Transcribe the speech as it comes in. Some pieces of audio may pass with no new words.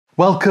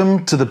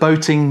Welcome to the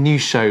Boating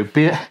News Show.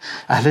 Be it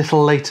a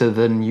little later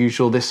than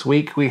usual this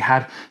week, we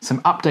had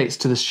some updates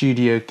to the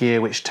studio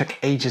gear which took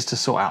ages to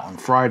sort out on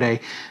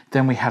Friday.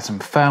 Then we had some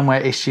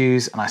firmware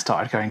issues and I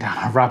started going down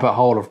a rabbit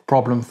hole of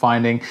problem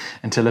finding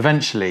until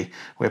eventually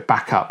we're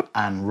back up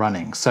and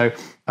running. So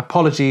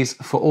apologies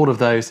for all of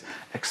those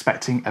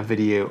expecting a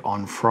video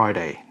on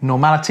Friday.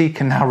 Normality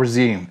can now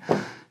resume.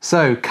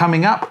 So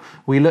coming up,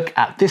 we look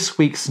at this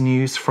week's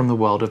news from the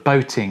world of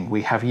boating.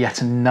 We have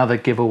yet another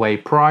giveaway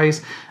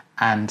prize,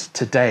 and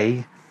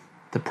today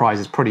the prize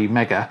is pretty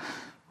mega.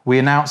 We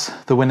announce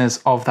the winners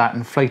of that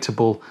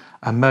inflatable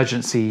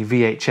emergency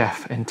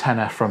VHF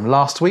antenna from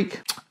last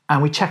week,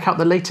 and we check out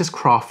the latest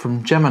craft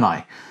from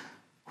Gemini.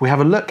 We have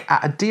a look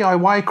at a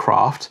DIY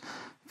craft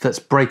that's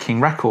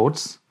breaking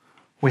records.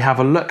 We have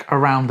a look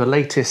around the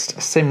latest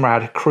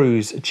SIMRAD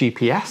Cruise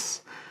GPS.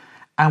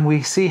 And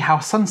we see how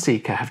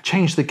Sunseeker have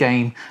changed the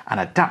game and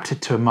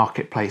adapted to a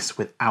marketplace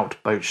without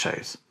boat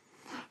shows.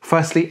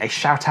 Firstly, a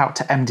shout out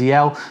to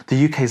MDL,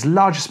 the UK's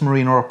largest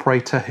marina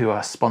operator who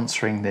are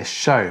sponsoring this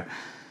show.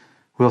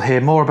 We'll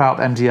hear more about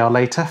MDL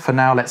later. For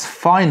now, let's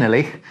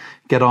finally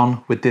get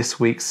on with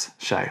this week's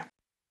show.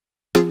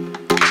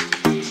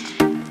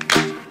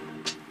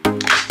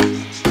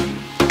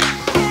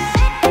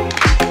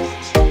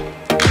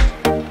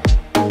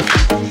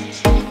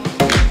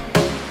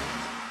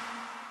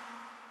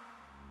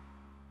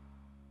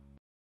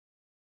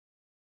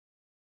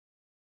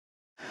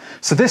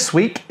 So this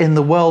week in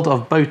the world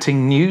of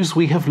boating news,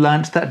 we have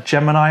learnt that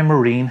Gemini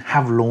Marine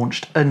have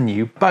launched a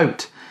new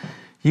boat.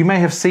 You may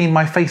have seen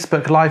my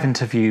Facebook Live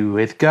interview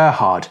with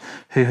Gerhard,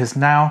 who has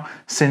now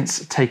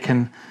since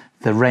taken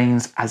the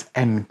reins as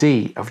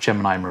MD of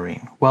Gemini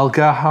Marine. Well,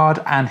 Gerhard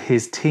and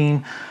his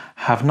team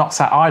have not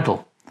sat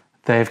idle.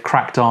 They've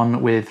cracked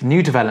on with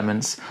new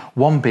developments,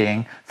 one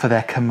being for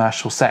their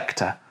commercial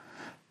sector.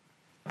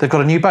 They've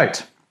got a new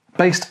boat.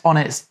 Based on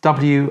its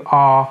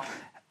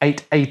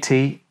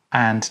WR880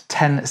 and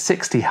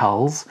 1060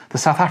 hulls, the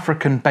South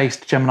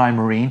African-based Gemini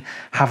Marine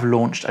have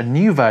launched a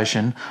new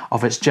version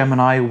of its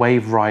Gemini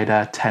Wave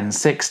Rider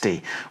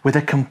 1060 with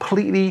a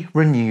completely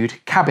renewed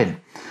cabin.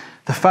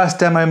 The first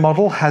demo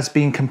model has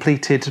been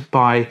completed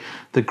by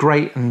the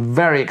great and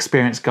very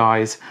experienced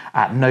guys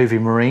at Novi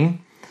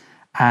Marine,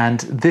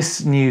 and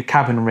this new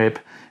cabin rib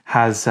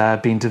has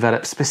been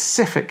developed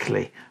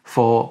specifically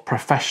for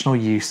professional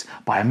use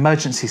by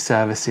emergency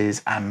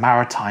services and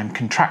maritime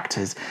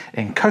contractors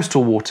in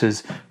coastal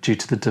waters due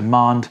to the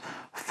demand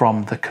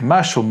from the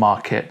commercial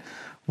market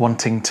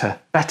wanting to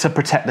better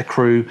protect the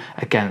crew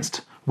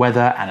against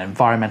weather and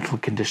environmental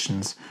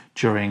conditions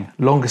during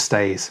longer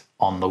stays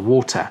on the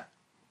water.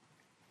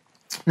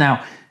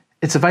 Now,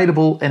 it's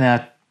available in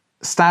a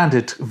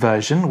standard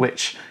version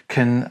which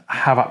can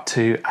have up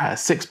to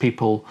 6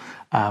 people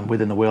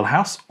within the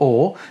wheelhouse,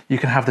 or you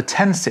can have the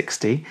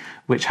 1060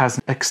 which has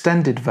an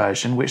extended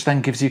version which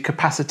then gives you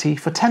capacity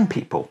for 10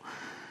 people.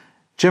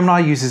 Gemini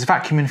uses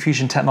vacuum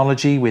infusion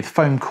technology with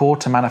foam core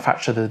to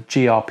manufacture the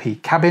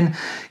GRP cabin,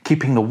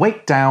 keeping the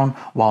weight down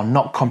while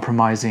not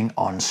compromising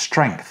on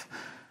strength.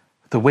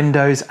 The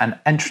windows and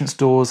entrance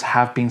doors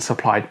have been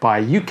supplied by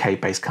a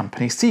UK-based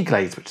company,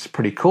 Seaglaze, which is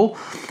pretty cool,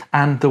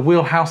 and the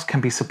wheelhouse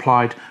can be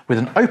supplied with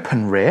an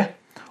open rear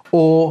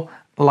or,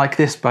 like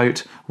this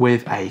boat,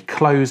 with a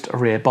closed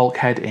rear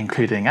bulkhead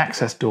including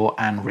access door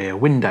and rear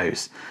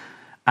windows.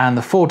 And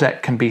the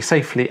foredeck can be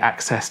safely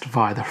accessed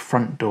via the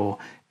front door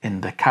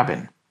in the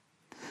cabin.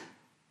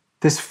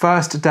 This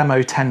first demo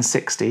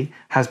 1060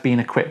 has been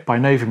equipped by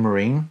Novi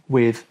Marine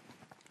with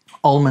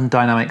Ullman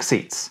dynamic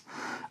seats,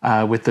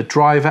 with the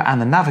driver and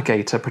the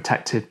navigator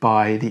protected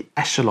by the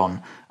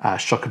Echelon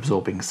shock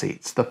absorbing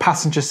seats. The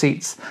passenger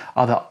seats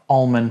are the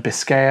Ullman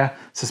Biscaya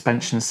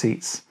suspension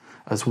seats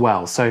as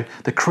well. So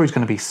the crew is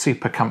going to be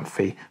super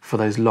comfy for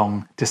those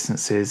long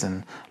distances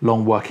and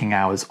long working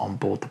hours on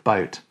board the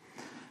boat.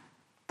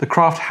 The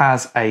craft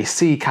has a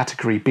C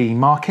Category B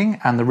marking,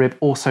 and the rib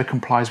also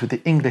complies with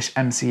the English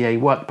MCA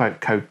Workboat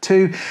Code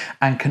 2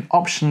 and can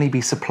optionally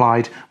be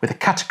supplied with a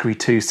Category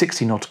 2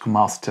 60 nautical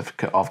mile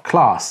certificate of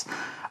class.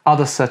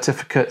 Other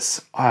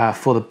certificates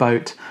for the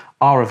boat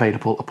are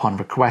available upon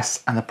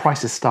request, and the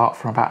prices start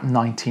from about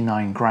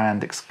 99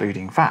 grand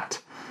excluding VAT.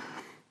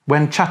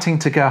 When chatting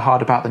to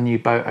Gerhard about the new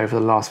boat over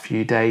the last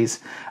few days,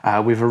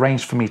 we've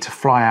arranged for me to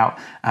fly out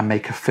and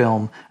make a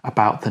film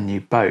about the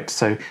new boat.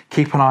 So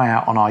keep an eye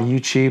out on our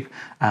YouTube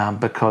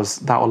because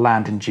that will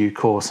land in due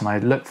course, and I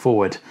look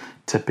forward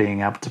to being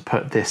able to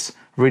put this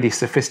really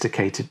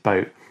sophisticated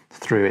boat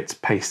through its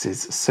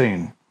paces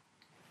soon.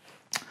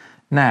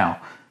 Now,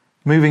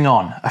 moving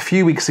on, a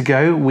few weeks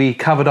ago we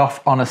covered off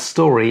on a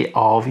story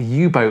of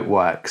U-Boat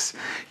Works.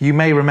 You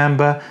may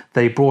remember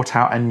they brought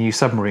out a new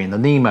submarine, the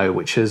Nemo,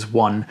 which has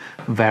won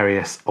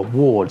various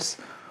awards.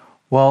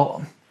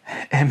 Well,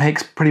 it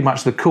makes pretty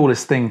much the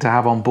coolest thing to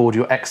have on board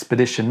your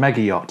expedition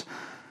mega yacht.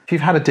 If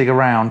you've had a dig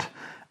around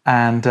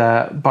and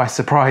by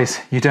surprise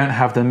you don't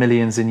have the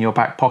millions in your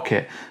back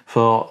pocket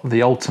for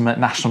the ultimate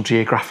National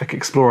Geographic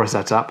Explorer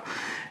setup,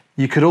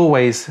 you could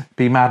always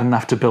be mad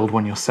enough to build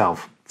one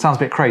yourself. Sounds a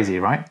bit crazy,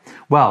 right?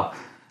 Well,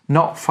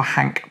 not for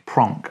Hank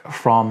Pronk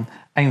from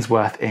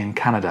Ainsworth in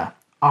Canada.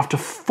 After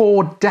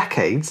 4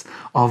 decades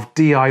of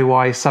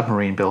DIY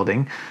submarine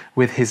building,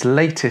 with his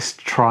latest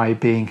try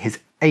being his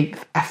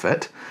 8th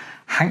effort,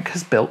 Hank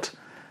has built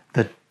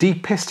the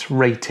deepest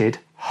rated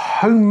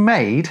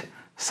homemade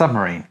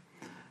submarine.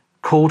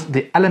 Called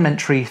the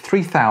Elementary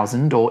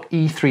 3000, or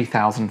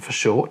E3000 for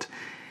short,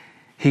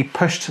 he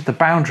pushed the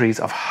boundaries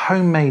of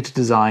homemade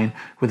design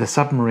with a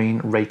submarine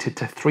rated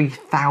to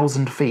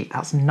 3,000 feet.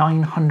 That's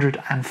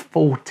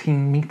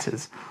 914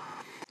 meters.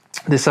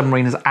 This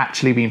submarine has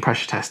actually been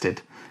pressure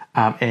tested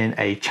in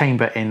a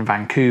chamber in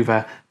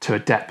Vancouver to a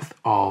depth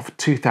of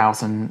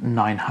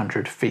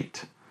 2,900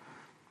 feet.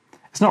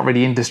 It's not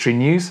really industry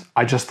news.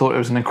 I just thought it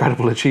was an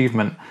incredible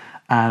achievement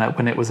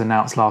when it was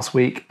announced last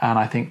week, and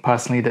I think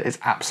personally that it's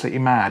absolutely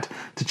mad.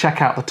 To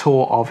check out the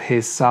tour of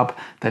his sub,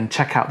 then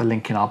check out the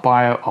link in our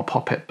bio. I'll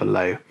pop it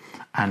below,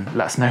 and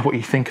let us know what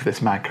you think of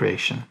this mad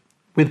creation.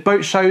 With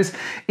boat shows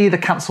either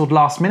cancelled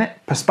last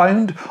minute,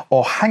 postponed,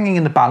 or hanging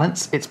in the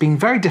balance, it's been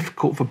very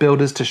difficult for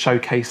builders to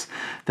showcase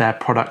their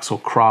products or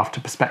craft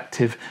to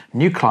prospective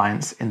new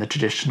clients in the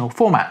traditional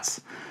formats.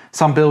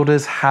 Some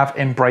builders have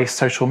embraced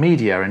social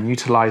media and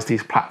utilised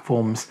these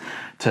platforms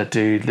to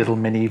do little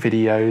mini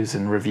videos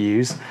and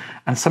reviews,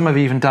 and some have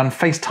even done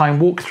FaceTime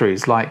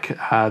walkthroughs like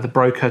the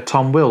broker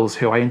Tom Wills,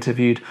 who I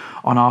interviewed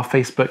on our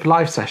Facebook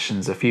live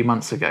sessions a few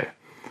months ago.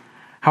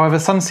 However,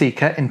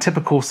 Sunseeker, in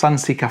typical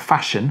Sunseeker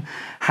fashion,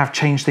 have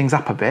changed things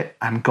up a bit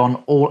and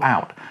gone all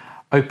out,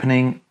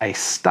 opening a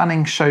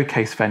stunning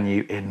showcase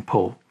venue in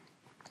Poole.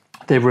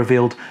 They've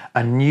revealed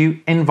a new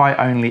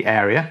invite-only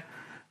area,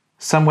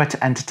 somewhere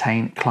to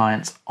entertain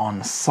clients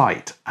on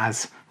site.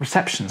 As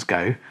receptions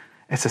go,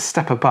 it's a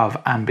step above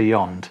and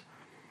beyond.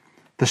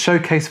 The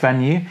showcase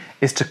venue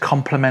is to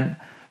complement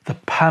the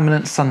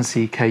permanent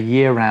Sunseeker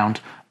year-round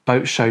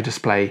boat show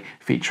display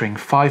featuring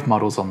 5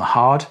 models on the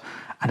hard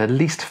and at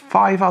least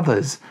 5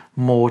 others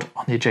moored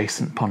on the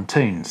adjacent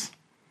pontoons.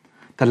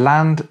 The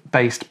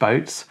land-based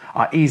boats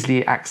are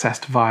easily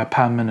accessed via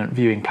permanent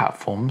viewing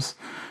platforms,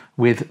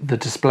 with the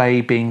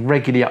display being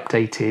regularly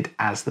updated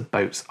as the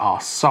boats are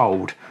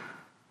sold.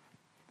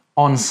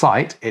 On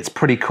site, it's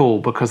pretty cool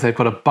because they've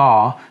got a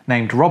bar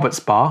named Robert's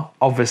Bar,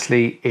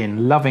 obviously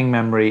in loving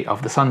memory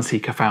of the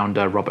Sunseeker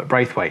founder Robert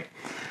Braithwaite.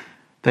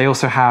 They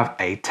also have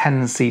a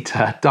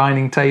 10-seater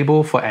dining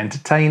table for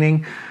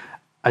entertaining,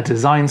 a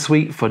design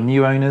suite for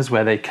new owners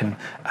where they can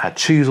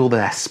choose all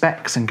their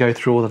specs and go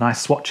through all the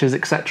nice swatches,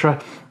 etc.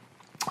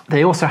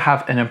 They also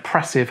have an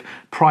impressive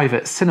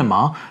private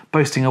cinema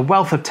boasting a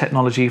wealth of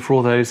technology for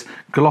all those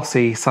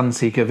glossy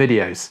Sunseeker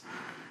videos.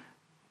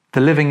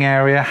 The living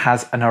area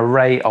has an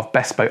array of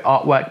bespoke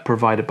artwork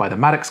provided by the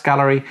Maddox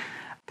Gallery.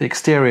 The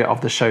exterior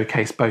of the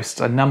showcase boasts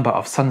a number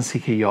of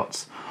Sunseeker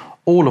yachts,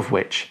 all of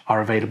which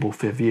are available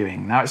for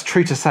viewing. Now, it's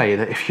true to say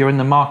that if you're in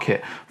the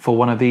market for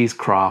one of these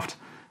craft,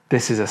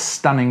 this is a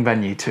stunning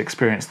venue to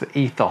experience the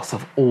ethos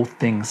of all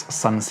things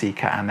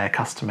Sunseeker and their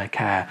customer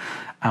care.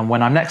 And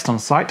when I'm next on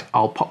site,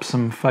 I'll pop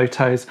some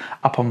photos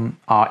up on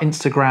our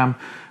Instagram,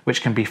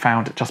 which can be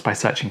found just by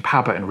searching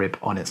Powerboat RIB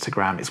on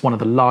Instagram. It's one of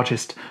the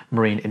largest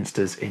marine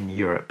instas in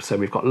Europe. So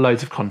we've got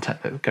loads of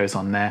content that goes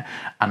on there,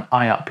 and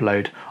I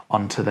upload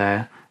onto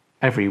there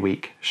every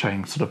week,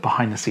 showing sort of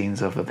behind the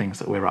scenes of the things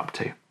that we're up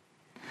to.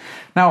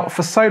 Now,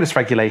 for SOLAS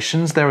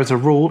regulations, there is a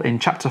rule in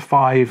Chapter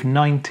 5,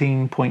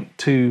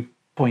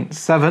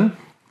 19.2.7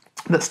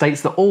 that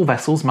states that all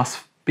vessels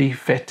must be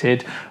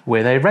fitted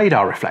with a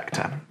radar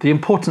reflector. The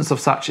importance of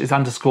such is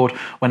underscored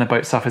when a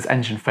boat suffers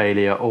engine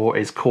failure or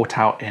is caught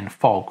out in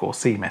fog or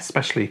sea mist,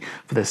 especially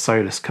for the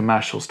SOLAS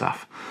commercial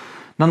stuff.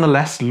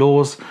 Nonetheless,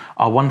 laws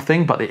are one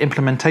thing, but the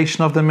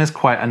implementation of them is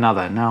quite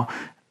another. Now,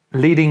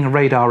 leading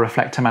radar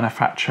reflector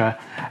manufacturer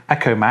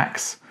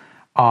Ecomax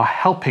are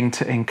helping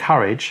to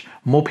encourage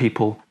more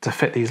people to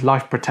fit these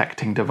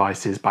life-protecting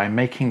devices by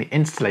making the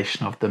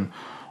installation of them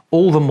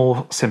all the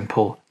more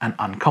simple and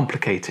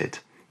uncomplicated.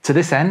 To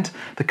this end,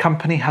 the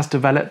company has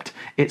developed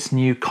its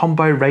new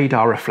combo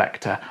radar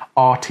reflector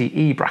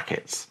RTE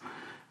brackets,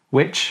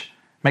 which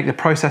make the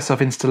process of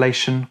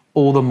installation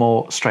all the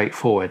more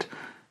straightforward.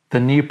 The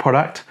new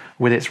product,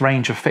 with its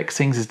range of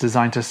fixings, is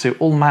designed to suit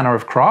all manner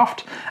of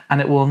craft, and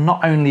it will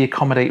not only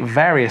accommodate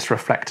various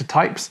reflector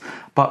types,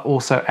 but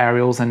also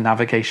aerials and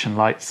navigation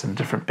lights and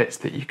different bits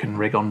that you can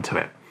rig onto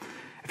it.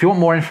 If you want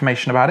more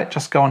information about it,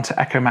 just go on to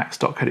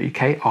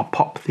ecomax.co.uk. I'll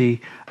pop the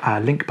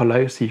link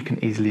below so you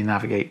can easily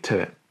navigate to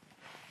it.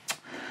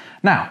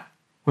 Now,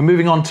 we're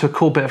moving on to a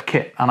cool bit of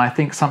kit, and I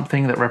think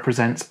something that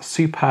represents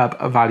superb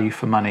value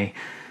for money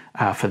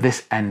for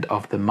this end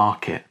of the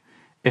market.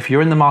 If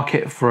you're in the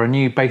market for a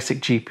new basic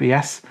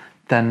GPS,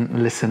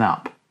 then listen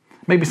up.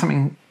 Maybe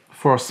something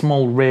for a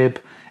small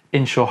rib,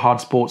 inshore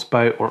hard sports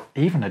boat, or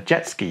even a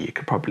jet ski. You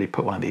could probably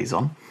put one of these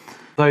on.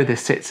 Though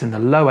this sits in the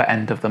lower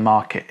end of the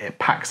market, it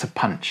packs a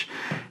punch.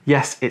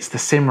 Yes, it's the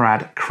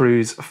SIMRAD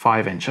Cruise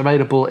 5-inch,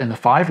 available in the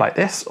 5 like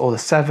this, or the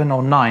 7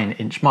 or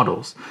 9-inch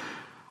models.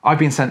 I've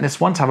been sent this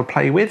one to have a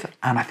play with,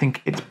 and I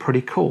think it's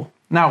pretty cool.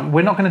 Now,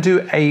 we're not going to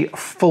do a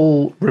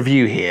full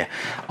review here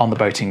on the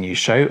Boating News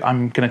Show.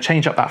 I'm going to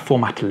change up that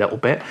format a little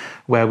bit,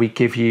 where we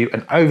give you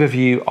an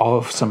overview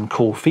of some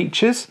cool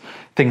features,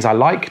 things I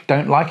like,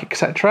 don't like,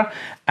 etc.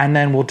 And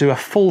then we'll do a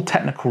full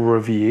technical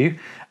review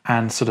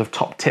and sort of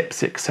top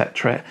tips,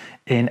 etc.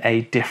 in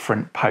a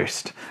different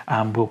post.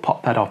 We'll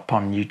pop that up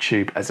on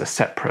YouTube as a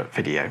separate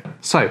video.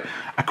 So,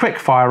 a quick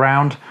fire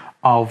round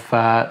of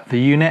the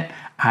unit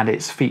and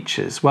its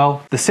features.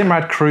 Well, the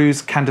SIMRAD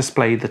Cruise can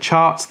display the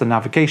charts, the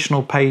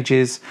navigational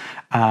pages,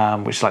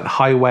 which is like the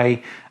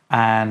highway,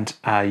 and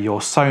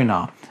your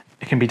sonar.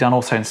 It can be done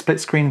also in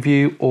split screen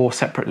view or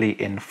separately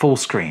in full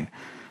screen.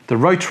 The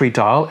rotary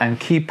dial and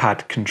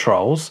keypad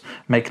controls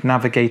make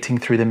navigating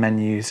through the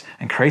menus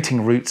and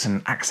creating routes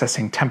and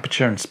accessing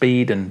temperature and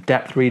speed and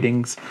depth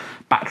readings,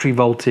 battery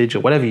voltage, or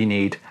whatever you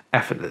need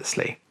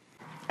effortlessly.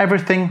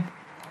 Everything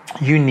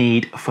you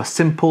need for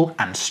simple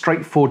and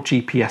straightforward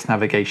GPS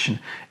navigation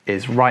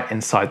is right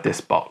inside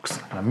this box.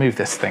 I'm going to move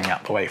this thing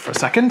out the way for a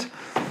second.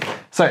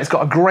 So it's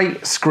got a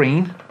great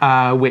screen,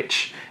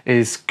 which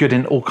is good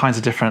in all kinds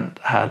of different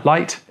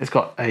light. It's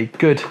got a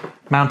good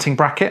mounting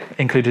bracket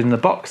included in the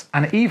box,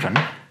 and it even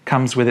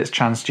comes with its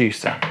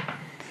transducer.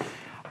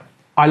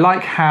 I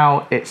like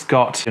how it's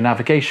got your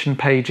navigation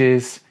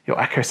pages,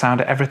 your echo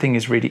sounder, everything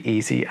is really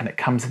easy, and it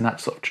comes in that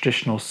sort of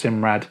traditional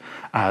SIMRAD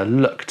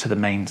look to the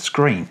main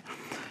screen.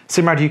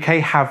 SIMRAD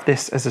UK have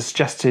this as a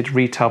suggested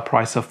retail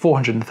price of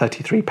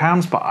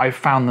 £433, but I've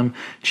found them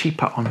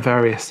cheaper on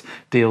various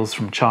deals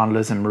from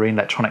Chandler's and marine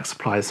electronic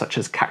suppliers such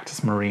as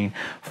Cactus Marine,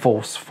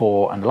 Force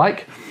 4 and the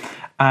like.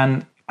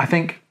 And I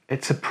think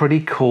it's a pretty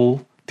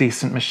cool,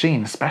 decent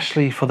machine,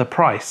 especially for the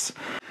price.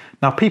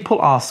 Now,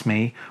 people ask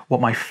me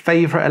what my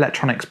favourite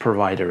electronics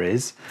provider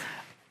is,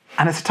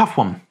 and it's a tough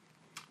one,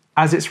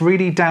 as it's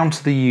really down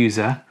to the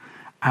user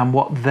and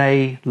what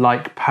they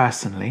like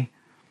personally.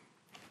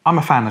 I'm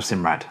a fan of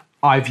SIMRAD.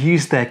 I've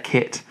used their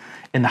kit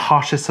in the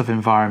harshest of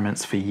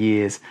environments for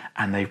years,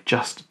 and they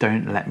just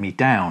don't let me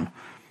down.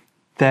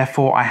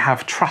 Therefore, I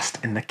have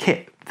trust in the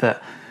kit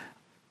that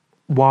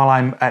while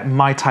I'm at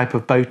my type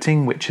of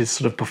boating, which is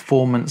sort of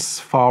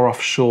performance, far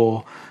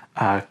offshore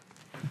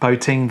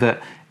boating,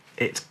 that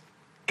it's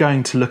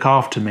going to look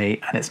after me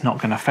and it's not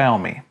going to fail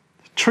me.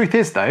 Truth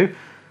is, though,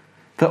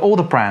 that all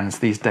the brands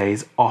these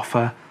days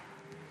offer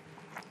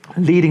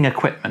leading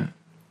equipment,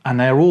 and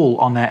they're all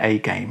on their A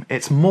game.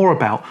 It's more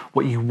about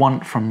what you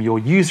want from your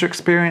user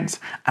experience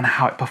and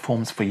how it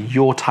performs for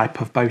your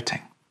type of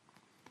boating.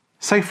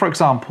 Say, for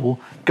example,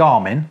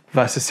 Garmin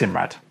versus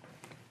SIMRAD.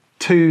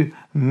 Two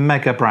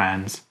mega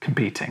brands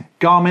competing.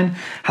 Garmin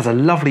has a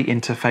lovely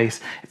interface.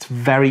 It's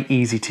very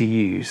easy to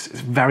use.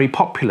 It's very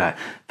popular.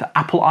 The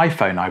Apple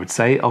iPhone, I would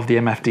say, of the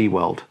MFD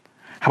world.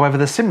 However,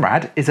 the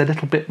SIMRAD is a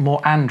little bit more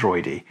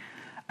Androidy,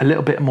 a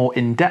little bit more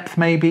in-depth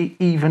maybe,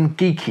 even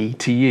geeky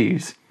to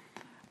use.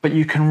 But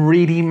you can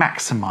really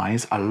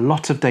maximize a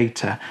lot of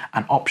data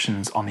and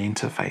options on the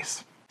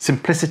interface.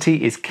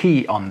 Simplicity is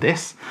key on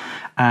this,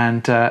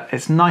 and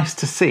it's nice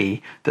to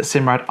see that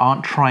SIMRAD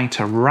aren't trying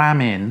to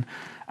ram in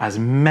as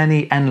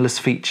many endless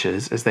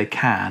features as they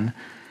can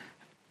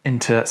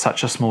into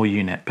such a small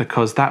unit,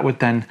 because that would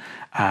then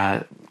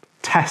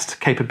test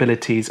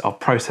capabilities of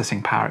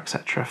processing power,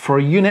 etc. For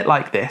a unit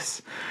like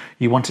this,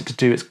 you want it to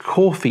do its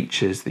core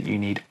features that you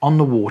need on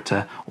the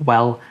water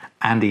well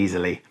and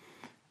easily.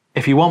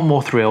 If you want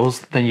more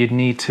thrills, then you'd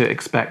need to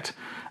expect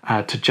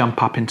to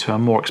jump up into a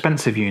more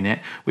expensive unit,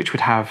 which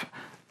would have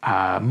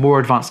more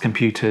advanced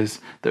computers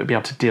that would be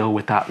able to deal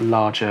with that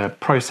larger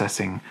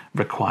processing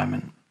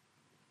requirement.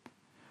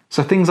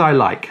 So things I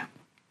like.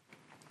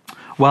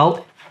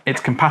 Well, it's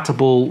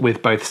compatible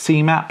with both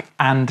CMAP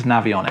and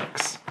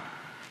Navionics.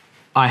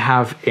 I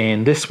have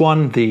in this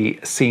one the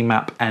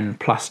CMAP N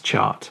Plus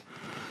chart,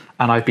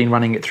 and I've been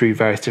running it through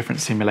various different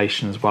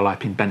simulations while I've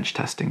been bench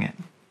testing it.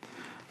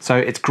 So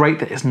it's great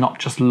that it's not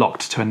just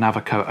locked to a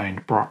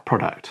Navico-owned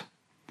product.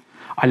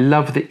 I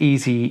love the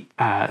easy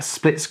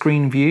split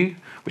screen view,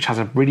 which has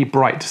a really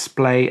bright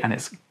display, and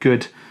it's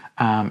good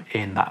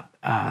in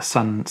that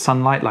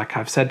sunlight, like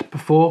I've said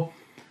before.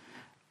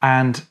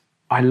 And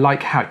I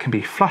like how it can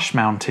be flush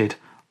mounted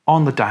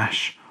on the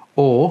dash,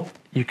 or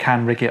you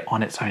can rig it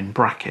on its own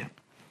bracket.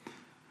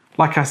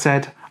 Like I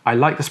said, I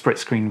like the split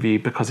screen view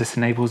because this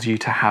enables you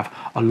to have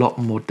a lot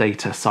more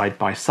data side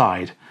by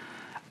side.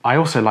 I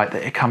also like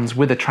that it comes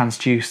with a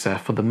transducer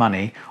for the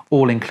money,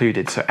 all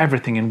included, so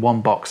everything in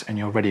one box and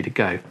you're ready to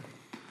go.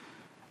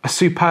 A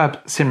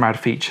superb SIMRAD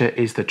feature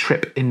is the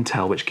trip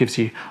intel, which gives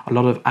you a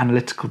lot of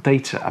analytical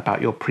data about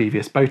your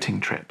previous boating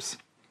trips.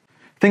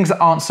 Things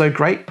that aren't so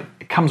great,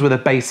 it comes with a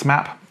base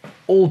map.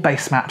 All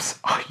base maps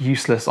are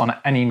useless on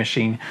any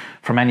machine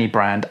from any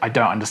brand. I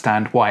don't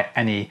understand why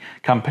any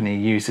company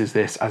uses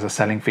this as a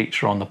selling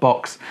feature on the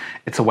box.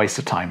 It's a waste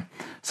of time.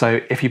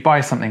 So if you buy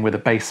something with a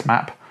base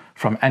map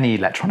from any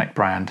electronic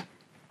brand,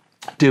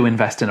 do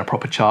invest in a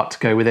proper chart to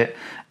go with it,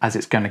 as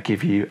it's going to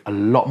give you a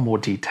lot more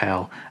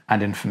detail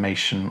and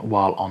information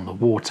while on the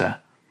water.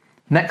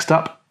 Next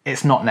up,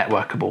 it's not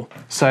networkable.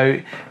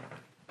 So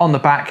on the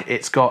back,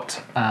 it's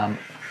got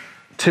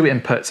two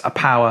inputs, a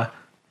power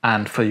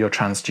and for your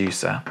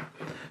transducer.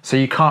 So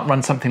you can't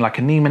run something like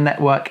a NEMA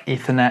network,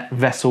 Ethernet,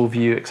 vessel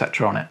view,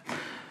 etc. on it.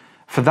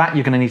 For that,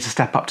 you're going to need to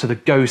step up to the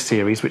Go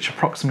series, which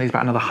approximately is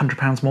about another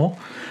 £100 more.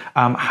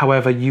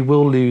 However, you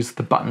will lose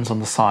the buttons on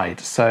the side.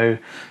 So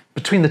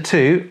between the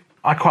two,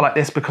 I quite like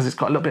this because it's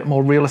got a little bit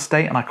more real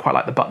estate and I quite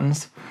like the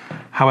buttons.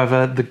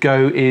 However, the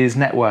Go is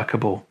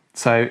networkable.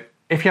 So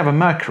if you have a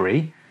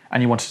Mercury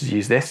and you wanted to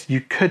use this,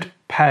 you could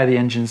pair the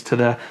engines to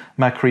the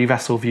Mercury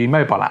Vessel View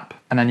mobile app.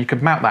 And then you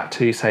could mount that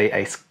to, say,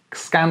 a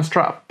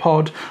Scanstrap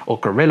pod or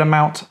Gorilla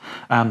mount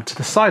to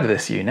the side of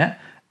this unit.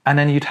 And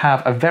then you'd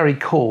have a very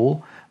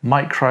cool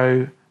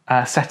micro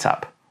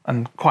setup,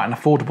 and quite an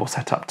affordable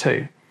setup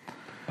too.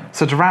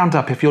 So to round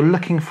up, if you're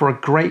looking for a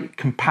great,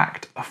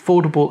 compact,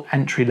 affordable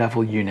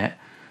entry-level unit,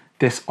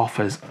 this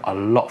offers a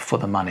lot for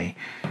the money.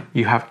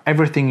 You have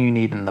everything you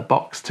need in the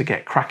box to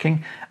get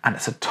cracking, and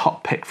it's a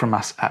top pick from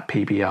us at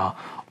PBR.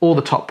 All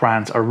the top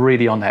brands are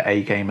really on their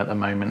A game at the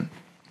moment,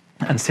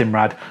 and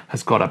SIMRAD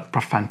has got a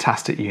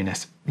fantastic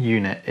unit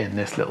in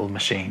this little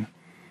machine.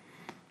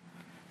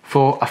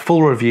 For a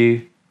full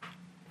review,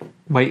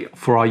 wait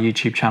for our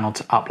YouTube channel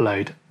to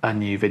upload a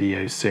new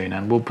video soon,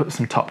 and we'll put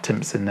some top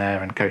tips in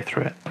there and go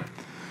through it.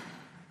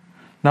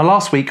 Now,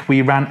 last week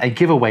we ran a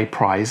giveaway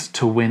prize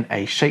to win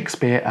a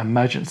Shakespeare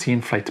emergency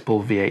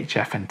inflatable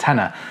VHF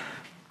antenna.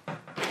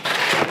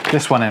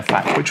 This one, in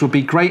fact, which will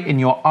be great in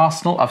your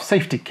arsenal of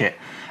safety kit,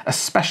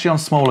 especially on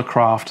smaller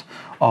craft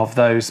of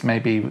those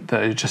maybe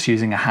that are just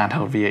using a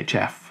handheld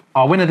VHF.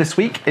 Our winner this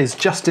week is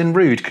Justin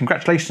Rude.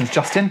 Congratulations,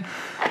 Justin,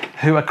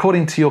 who,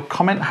 according to your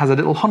comment, has a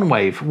little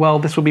Honwave. Well,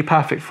 this will be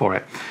perfect for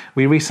it.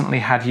 We recently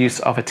had use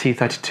of a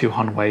T32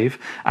 Honwave,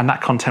 and that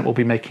content will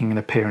be making an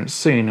appearance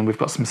soon, and we've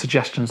got some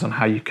suggestions on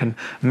how you can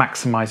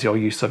maximize your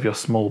use of your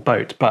small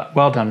boat. But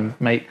well done,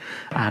 mate,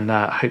 and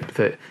hope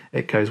that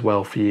it goes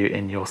well for you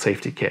in your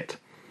safety kit.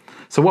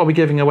 So what are we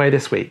giving away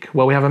this week?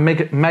 Well, we have a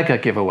mega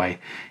giveaway.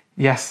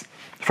 Yes,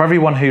 for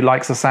everyone who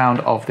likes the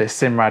sound of this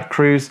SIMRAD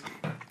Cruise,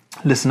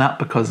 listen up,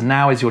 because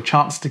now is your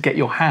chance to get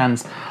your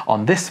hands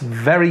on this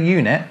very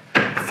unit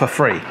for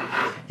free.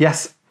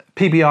 Yes,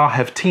 PBR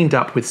have teamed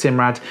up with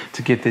SIMRAD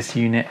to give this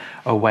unit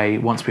away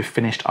once we've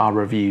finished our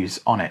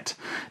reviews on it.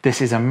 This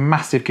is a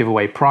massive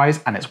giveaway prize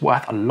and it's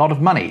worth a lot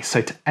of money.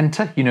 So to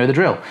enter, you know the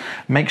drill.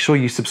 Make sure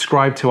you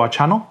subscribe to our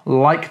channel,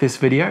 like this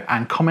video,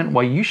 and comment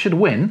why you should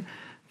win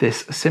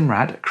this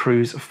SIMRAD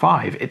Cruise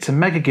 5. It's a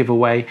mega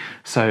giveaway,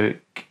 so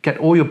get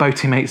all your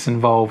boating mates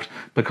involved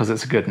because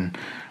it's a good one.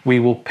 We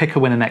will pick a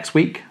winner next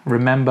week.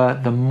 Remember,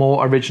 the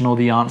more original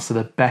the answer,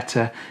 the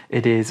better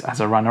it is as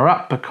a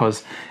runner-up,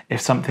 because if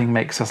something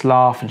makes us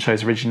laugh and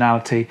shows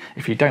originality,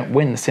 if you don't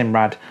win the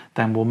SIMRAD,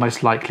 then we'll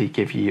most likely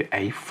give you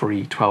a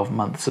free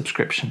 12-month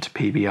subscription to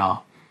PBR.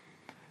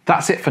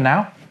 That's it for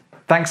now.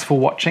 Thanks for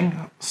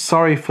watching.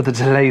 Sorry for the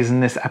delays in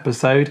this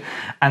episode,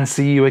 and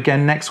see you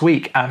again next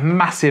week. A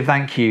massive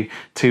thank you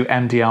to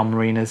MDL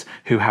Marinas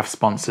who have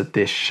sponsored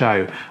this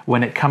show.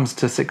 When it comes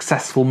to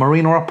successful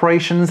marina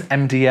operations,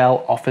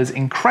 MDL offers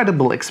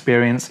incredible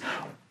experience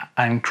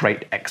and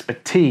great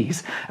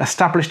expertise.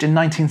 Established in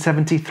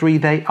 1973,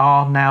 they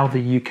are now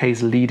the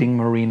UK's leading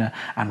marina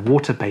and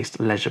water-based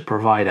leisure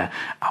provider,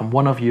 and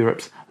one of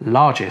Europe's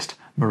largest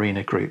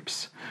marina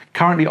groups.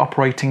 Currently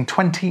operating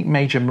 20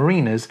 major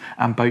marinas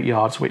and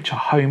boatyards, which are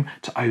home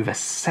to over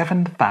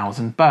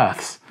 7,000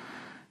 berths.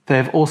 They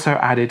have also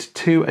added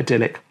 2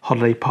 idyllic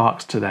holiday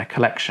parks to their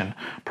collection,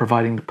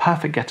 providing the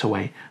perfect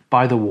getaway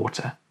by the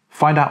water.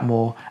 Find out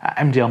more at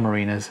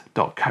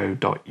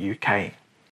mdlmarinas.co.uk.